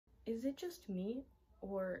Is it just me,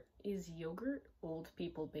 or is yogurt old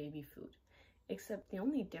people baby food? Except the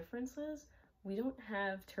only difference is we don't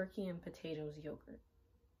have turkey and potatoes yogurt.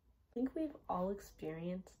 I think we've all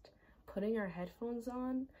experienced putting our headphones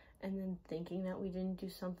on and then thinking that we didn't do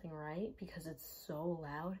something right because it's so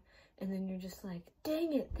loud, and then you're just like,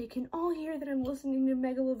 dang it, they can all hear that I'm listening to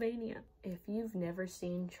Megalovania. If you've never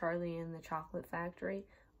seen Charlie and the Chocolate Factory,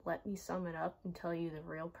 let me sum it up and tell you the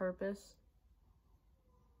real purpose.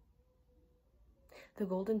 The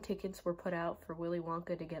golden tickets were put out for Willy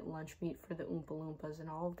Wonka to get lunch meat for the Oompa Loompas, and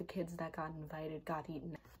all of the kids that got invited got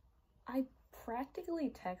eaten. I practically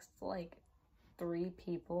text like 3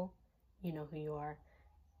 people, you know who you are,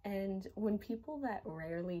 and when people that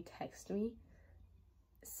rarely text me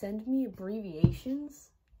send me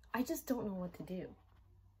abbreviations, I just don't know what to do.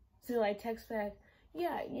 So I text back,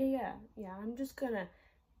 yeah, I'm just gonna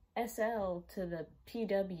SL to the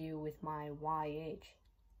PW with my YH.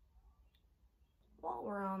 While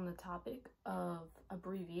we're on the topic of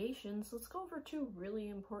abbreviations, let's go over 2 really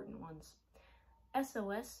important ones.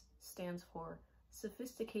 SOS stands for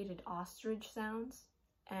Sophisticated Ostrich Sounds,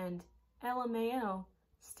 and LMAO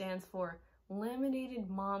stands for Laminated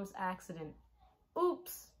Mom's Accident.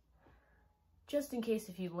 Oops! Just in case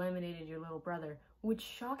if you laminated your little brother, which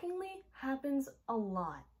shockingly happens a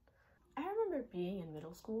lot. I remember being in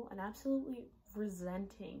middle school and absolutely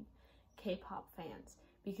resenting K-pop fans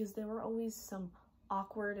because there were always some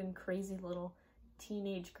awkward and crazy little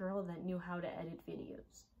teenage girl that knew how to edit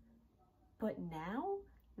videos. But now,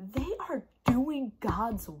 they are doing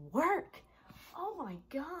God's work. Oh my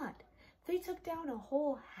God. They took down a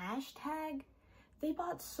whole hashtag. They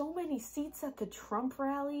bought so many seats at the Trump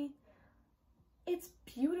rally. It's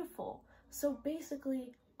beautiful. So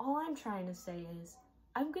basically, all I'm trying to say is,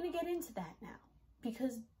 I'm gonna get into that now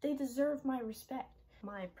because they deserve my respect.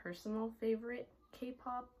 My personal favorite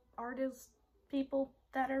K-pop artists, people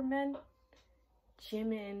that are men,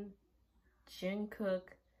 Jimin, Jungkook,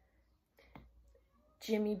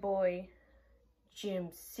 Jimmy Boy, Jim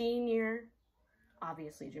Sr.,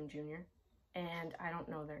 obviously Jim Jr., and I don't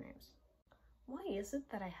know their names. Why is it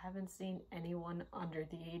that I haven't seen anyone under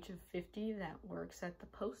the age of 50 that works at the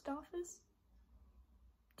post office?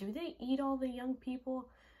 Do they eat all the young people?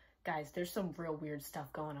 Guys, there's some real weird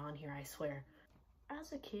stuff going on here, I swear.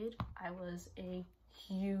 As a kid, I was a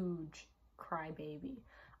huge crybaby.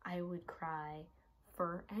 I would cry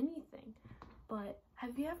for anything. But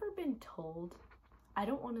have you ever been told, I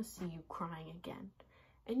don't want to see you crying again?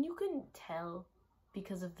 And you can tell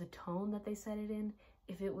because of the tone that they said it in,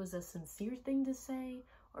 if it was a sincere thing to say,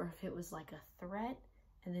 or if it was like a threat,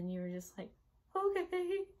 and then you were just like,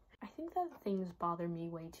 okay. I think that things bother me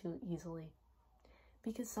way too easily.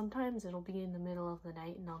 Because sometimes it'll be in the middle of the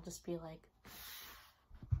night and I'll just be like,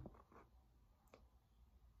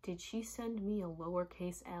 did she send me a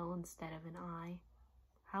lowercase L instead of an I?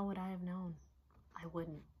 How would I have known? I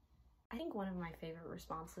wouldn't. I think one of my favorite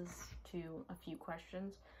responses to a few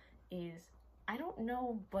questions is, I don't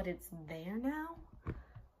know, but it's there now.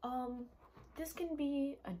 This can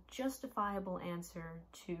be a justifiable answer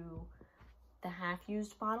to the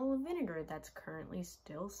half-used bottle of vinegar that's currently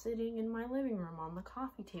still sitting in my living room on the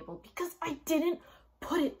coffee table because I didn't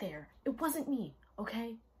put it there. It wasn't me,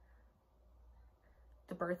 okay?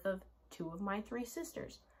 The birth of 2 of my 3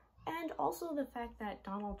 sisters, and also the fact that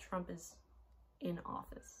Donald Trump is in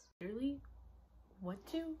office. Really, what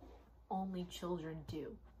do only children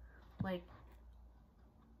do? Like,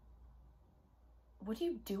 what do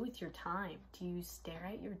you do with your time? Do you stare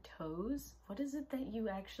at your toes? What is it that you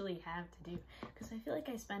actually have to do? Because I feel like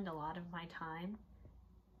I spend a lot of my time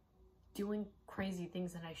doing crazy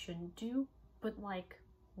things that I shouldn't do, but like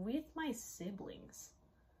with my siblings,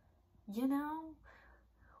 you know?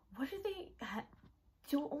 What do they,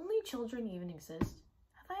 do only children even exist?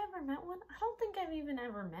 Have I ever met one? I don't think I've even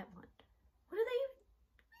ever met one. What do they even?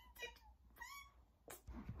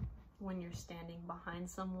 When you're standing behind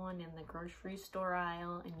someone in the grocery store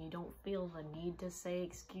aisle and you don't feel the need to say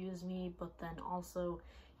excuse me, but then also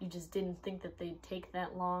you just didn't think that they'd take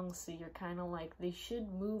that long, so you're kind of like, they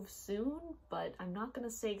should move soon, but I'm not gonna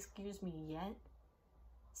say excuse me yet.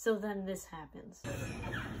 So then this happens.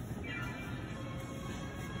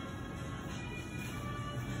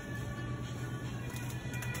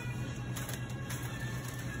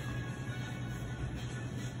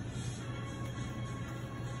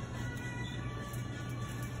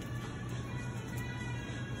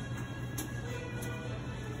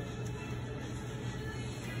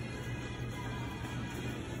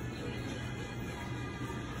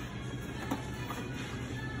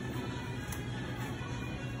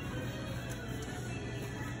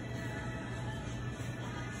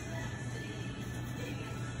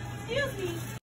 Excuse me.